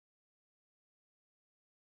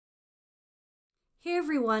Hey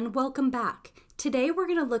everyone, welcome back. Today we're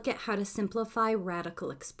going to look at how to simplify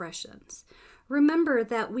radical expressions. Remember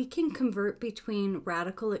that we can convert between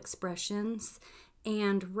radical expressions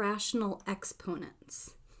and rational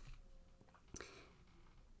exponents.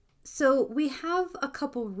 So we have a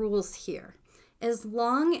couple rules here. As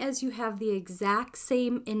long as you have the exact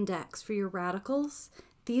same index for your radicals,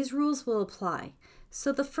 these rules will apply.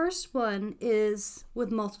 So the first one is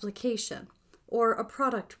with multiplication, or a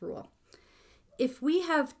product rule. If we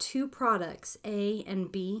have two products, A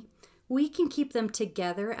and B, we can keep them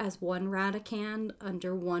together as one radicand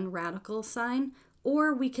under one radical sign,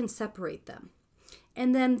 or we can separate them.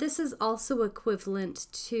 And then this is also equivalent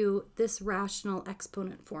to this rational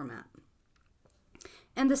exponent format.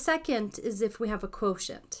 And the second is if we have a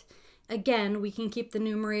quotient. Again, we can keep the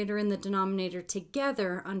numerator and the denominator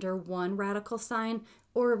together under one radical sign,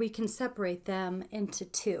 or we can separate them into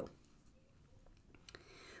two.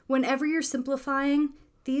 Whenever you're simplifying,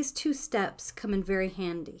 these two steps come in very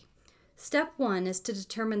handy. Step one is to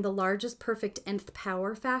determine the largest perfect nth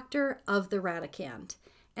power factor of the radicand.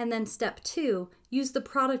 And then step two, use the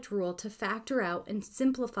product rule to factor out and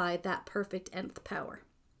simplify that perfect nth power.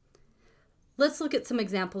 Let's look at some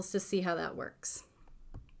examples to see how that works.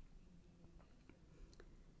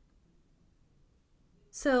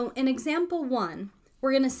 So in example one,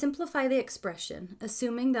 we're going to simplify the expression,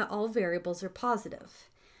 assuming that all variables are positive.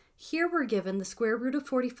 Here we're given the square root of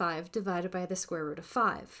 45 divided by the square root of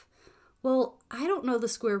 5. Well, I don't know the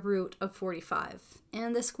square root of 45,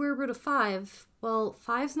 and the square root of 5, well,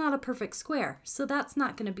 5's not a perfect square, so that's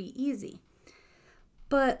not going to be easy.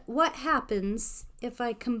 But what happens if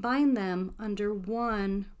I combine them under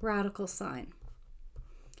one radical sign?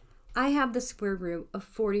 I have the square root of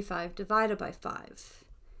 45 divided by 5,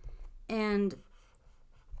 and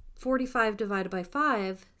 45 divided by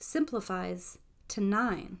 5 simplifies to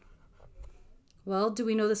 9. Well, do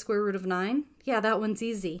we know the square root of 9? Yeah, that one's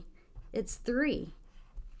easy. It's 3.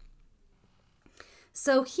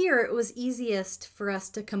 So here it was easiest for us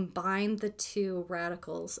to combine the two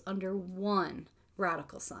radicals under one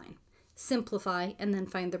radical sign. Simplify and then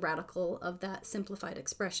find the radical of that simplified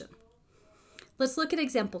expression. Let's look at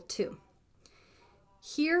example 2.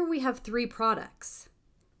 Here we have three products,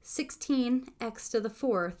 16, x to the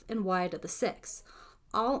 4th, and y to the 6th,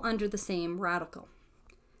 all under the same radical.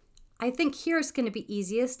 I think here it's going to be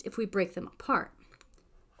easiest if we break them apart.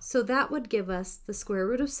 So that would give us the square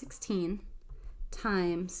root of 16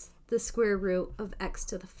 times the square root of x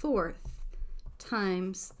to the 4th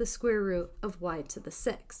times the square root of y to the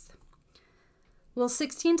 6th. Well,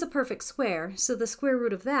 16 is a perfect square, so the square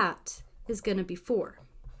root of that is going to be 4.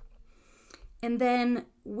 And then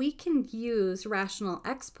we can use rational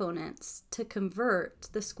exponents to convert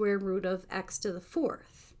the square root of x to the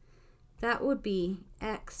 4th. That would be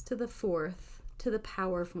x to the 4th to the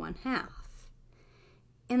power of 1/2.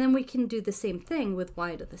 And then we can do the same thing with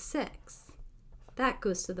y to the 6th. That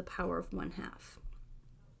goes to the power of 1/2.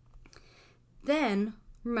 Then,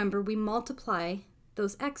 remember, we multiply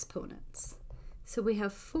those exponents. So we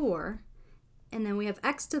have 4, and then we have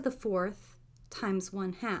x to the 4th times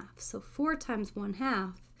 1/2. So 4 times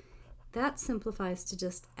 1/2, that simplifies to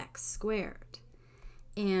just x squared.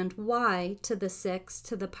 And y to the 6th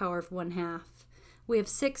to the power of 1/2, we have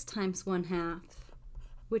 6 times 1/2,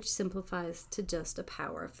 which simplifies to just a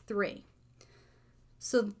power of 3.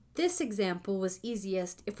 So this example was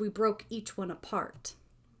easiest if we broke each one apart.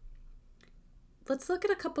 Let's look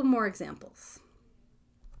at a couple more examples.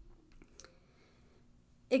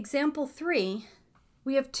 Example 3,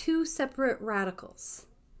 we have two separate radicals.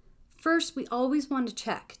 First, we always want to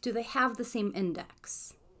check, do they have the same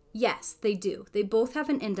index? Yes, they do. They both have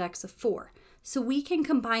an index of 4. So we can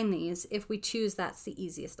combine these if we choose that's the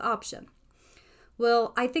easiest option.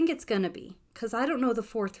 Well, I think it's going to be, because I don't know the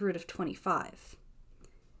 4th root of 25.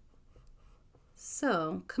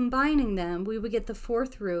 So combining them, we would get the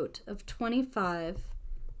 4th root of 25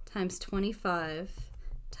 times 25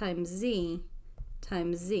 times z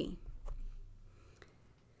times z.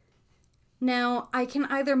 Now, I can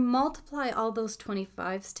either multiply all those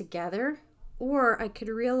 25s together, or I could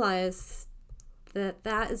realize that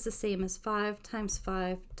that is the same as 5 times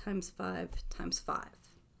 5 times 5 times 5.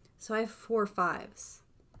 So I have 4 5s.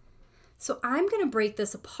 So I'm going to break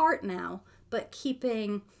this apart now, but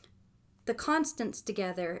keeping the constants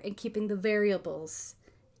together and keeping the variables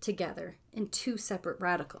together in two separate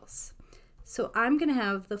radicals. So I'm going to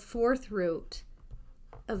have the 4th root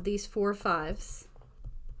of these 4 5s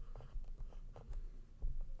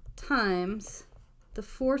times the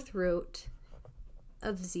 4th root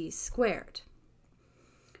of z squared.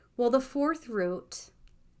 Well, the 4th root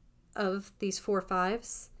of these 4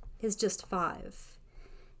 5s is just 5.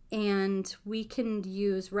 And we can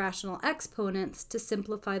use rational exponents to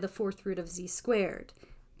simplify the 4th root of z squared.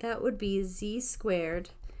 That would be z squared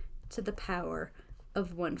to the power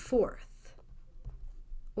of 1/4.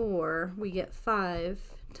 Or we get 5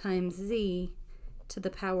 times z to the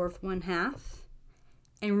power of 1/2.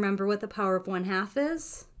 And remember what the power of 1/2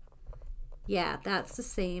 is? Yeah, that's the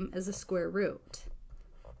same as a square root.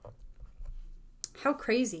 How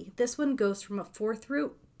crazy. This one goes from a 4th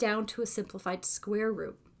root down to a simplified square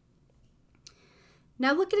root.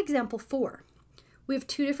 Now look at example 4. We have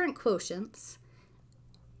 2 different quotients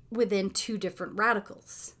within 2 different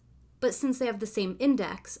radicals. But since they have the same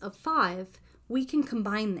index of 5, we can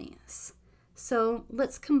combine these. So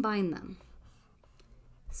let's combine them.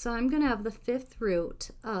 So I'm going to have the 5th root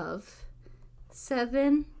of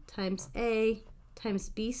 7 times a times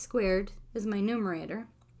b squared is my numerator.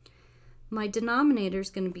 My denominator is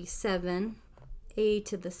going to be 7a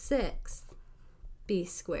to the 6th b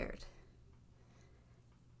squared.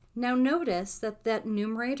 Now notice that that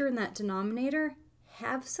numerator and that denominator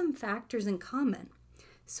have some factors in common.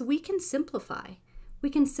 So we can simplify. We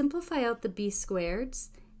can simplify out the b squareds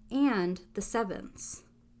and the 7s.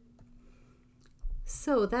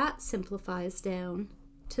 So that simplifies down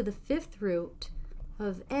to the 5th root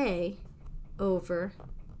of a over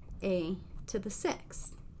a to the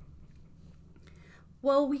 6th.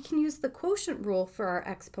 Well, we can use the quotient rule for our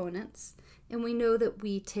exponents, and we know that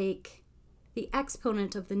we take the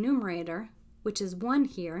exponent of the numerator, which is 1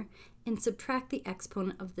 here, and subtract the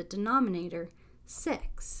exponent of the denominator,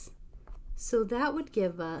 6. So that would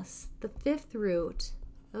give us the 5th root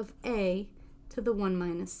of a to the 1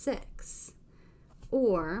 minus 6,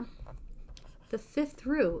 or the 5th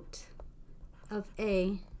root of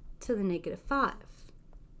a to the negative 5.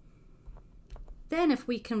 Then if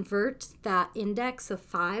we convert that index of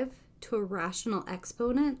 5 to a rational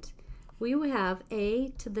exponent, we would have a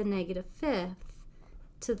to the negative 5th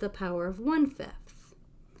to the power of 1/5.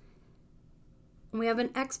 We have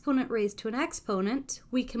an exponent raised to an exponent.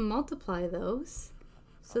 We can multiply those.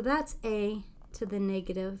 So that's a to the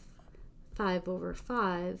negative 5 over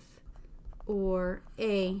 5, or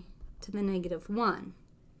a to the negative 1.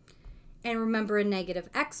 And remember, a negative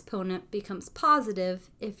exponent becomes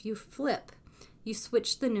positive if you flip. You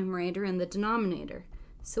switch the numerator and the denominator.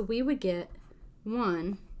 So we would get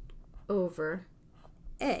 1 over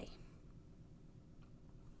a.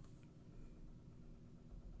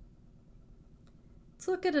 Let's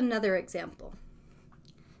look at another example.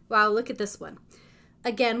 Wow, look at this one.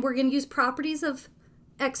 Again, we're going to use properties of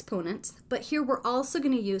exponents, but here we're also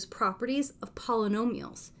going to use properties of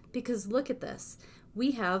polynomials, because look at this.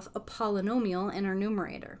 We have a polynomial in our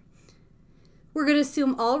numerator. We're going to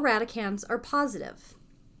assume all radicands are positive.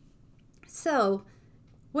 So,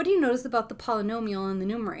 what do you notice about the polynomial in the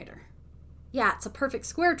numerator? Yeah, it's a perfect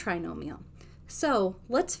square trinomial. So,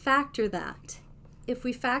 let's factor that. If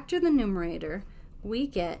we factor the numerator, we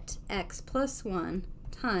get x plus 1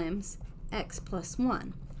 times x plus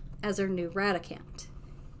 1 as our new radicand.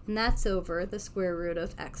 And that's over the square root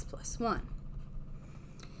of x plus 1.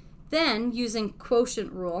 Then, using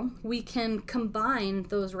quotient rule, we can combine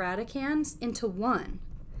those radicands into 1.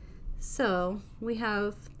 So we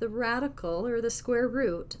have the radical, or the square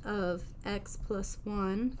root, of x plus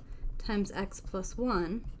 1 times x plus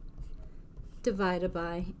 1 divided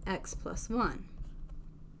by x plus 1.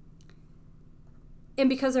 And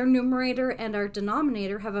because our numerator and our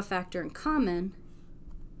denominator have a factor in common,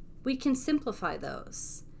 we can simplify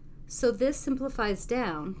those. So this simplifies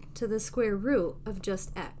down to the square root of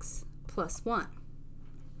just x plus 1.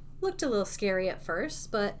 Looked a little scary at first,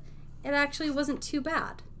 but it actually wasn't too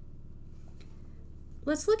bad.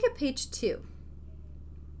 Let's look at page 2.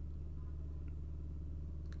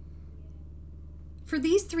 For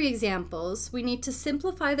these 3 examples, we need to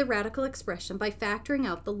simplify the radical expression by factoring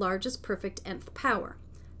out the largest perfect nth power.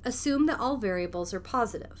 Assume that all variables are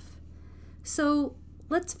positive. So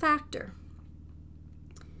let's factor.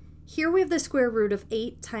 Here we have the square root of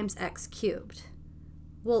 8 times x cubed.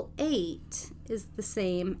 Well, 8 is the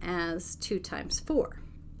same as 2 times 4.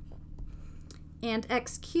 And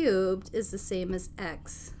x cubed is the same as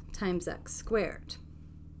x times x squared.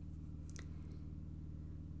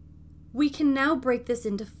 We can now break this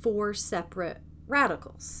into 4 separate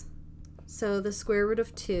radicals. So the square root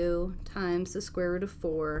of 2 times the square root of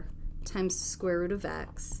 4 times the square root of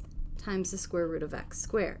x times the square root of x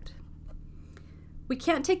squared. We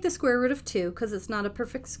can't take the square root of 2 because it's not a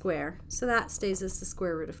perfect square, so that stays as the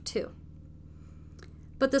square root of 2.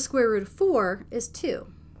 But the square root of 4 is 2.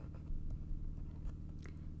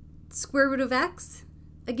 The square root of x,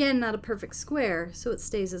 again, not a perfect square, so it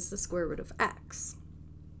stays as the square root of x.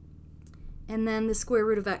 And then the square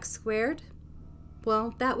root of x squared,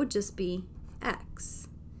 well, that would just be x.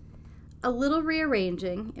 A little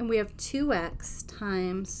rearranging, and we have 2x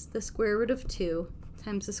times the square root of 2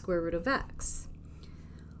 times the square root of x.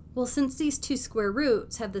 Well, since these two square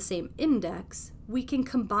roots have the same index, we can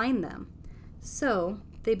combine them. So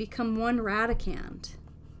they become one radicand.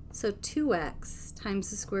 So 2x times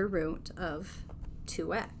the square root of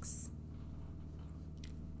 2x.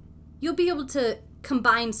 You'll be able to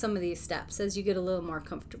combine some of these steps as you get a little more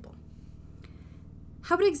comfortable.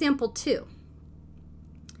 How about example 2?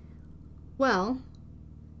 Well,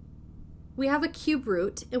 we have a cube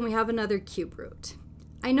root and we have another cube root.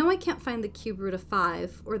 I know I can't find the cube root of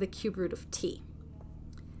 5 or the cube root of t,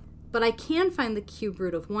 but I can find the cube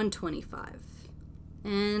root of 125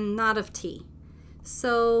 and not of t.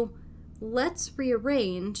 So let's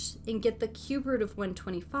rearrange and get the cube root of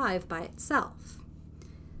 125 by itself.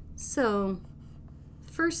 So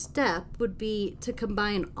first step would be to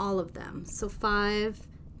combine all of them. So 5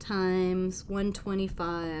 times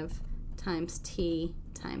 125 times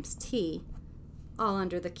t, all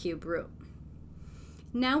under the cube root.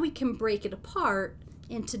 Now we can break it apart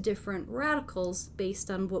into different radicals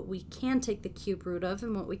based on what we can take the cube root of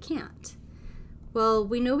and what we can't. Well,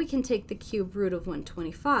 we know we can take the cube root of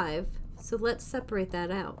 125, so let's separate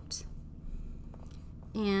that out.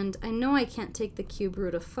 And I know I can't take the cube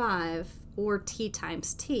root of 5 or t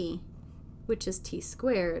times t, which is t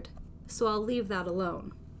squared, so I'll leave that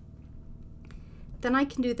alone. Then I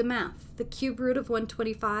can do the math. The cube root of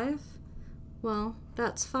 125, well,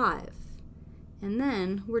 that's 5. And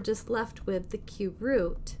then we're just left with the cube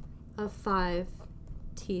root of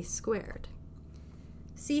 5t squared.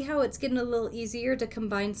 See how it's getting a little easier to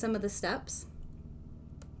combine some of the steps?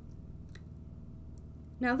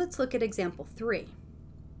 Now let's look at example 3.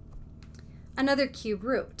 Another cube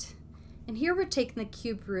root. And here we're taking the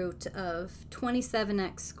cube root of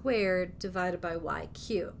 27x squared divided by y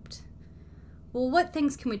cubed. Well, what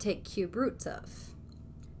things can we take cube roots of?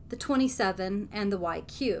 The 27 and the y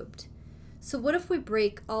cubed. So what if we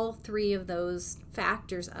break all three of those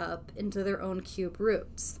factors up into their own cube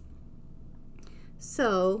roots?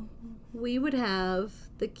 So we would have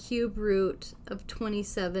the cube root of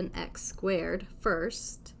 27x squared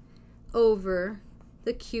first over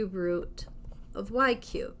the cube root of y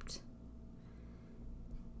cubed.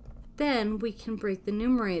 Then we can break the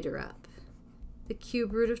numerator up. The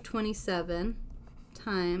cube root of 27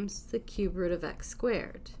 times the cube root of x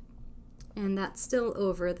squared. And that's still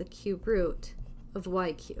over the cube root of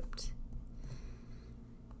y cubed.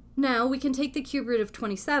 Now we can take the cube root of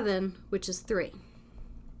 27, which is 3.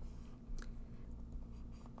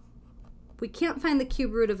 We can't find the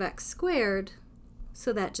cube root of x squared,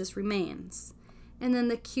 so that just remains. And then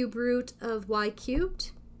the cube root of y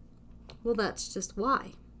cubed, well, that's just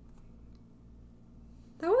y.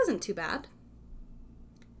 That wasn't too bad.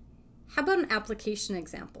 How about an application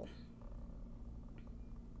example?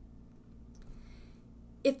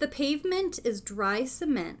 If the pavement is dry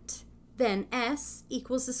cement, then S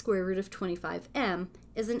equals the square root of 25m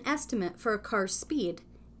is an estimate for a car's speed,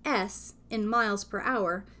 S in miles per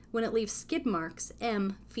hour, when it leaves skid marks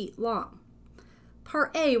m feet long.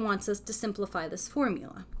 Part A wants us to simplify this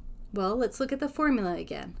formula. Well, let's look at the formula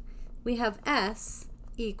again. We have S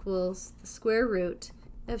equals the square root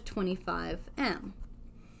of 25m.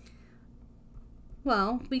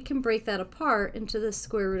 Well, we can break that apart into the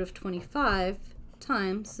square root of 25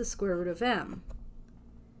 times the square root of m.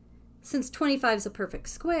 Since 25 is a perfect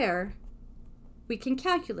square, we can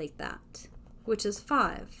calculate that, which is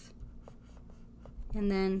 5. And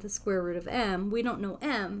then the square root of m, we don't know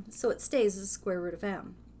m, so it stays as the square root of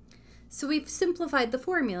m. So we've simplified the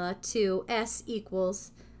formula to S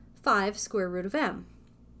equals 5 square root of m.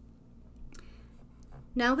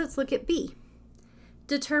 Now let's look at B.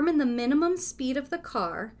 Determine the minimum speed of the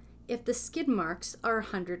car if the skid marks are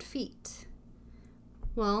 100 feet.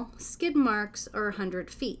 Well, skid marks are 100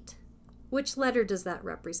 feet. Which letter does that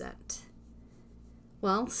represent?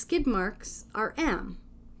 Well, skid marks are m,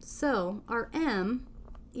 so our m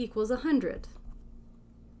equals 100.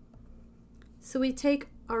 So we take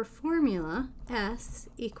our formula, S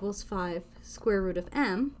equals 5 square root of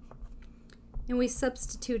m, and we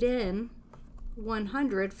substitute in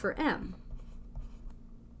 100 for m.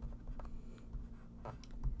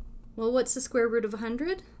 Well, what's the square root of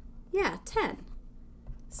 100? Yeah, 10.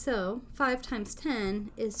 So 5 times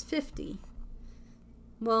 10 is 50.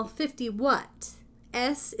 Well, 50 what?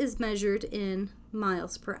 S is measured in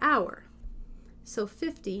miles per hour. So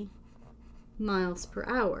 50 miles per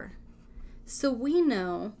hour. So we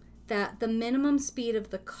know that the minimum speed of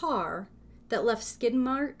the car that left skid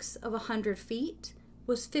marks of 100 feet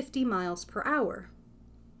was 50 miles per hour.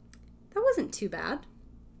 That wasn't too bad.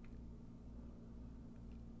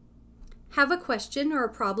 Have a question or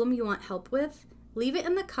a problem you want help with? Leave it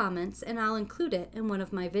in the comments and I'll include it in one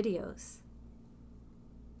of my videos.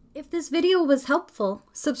 If this video was helpful,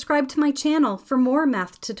 subscribe to my channel for more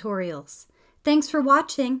math tutorials. Thanks for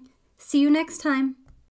watching. See you next time.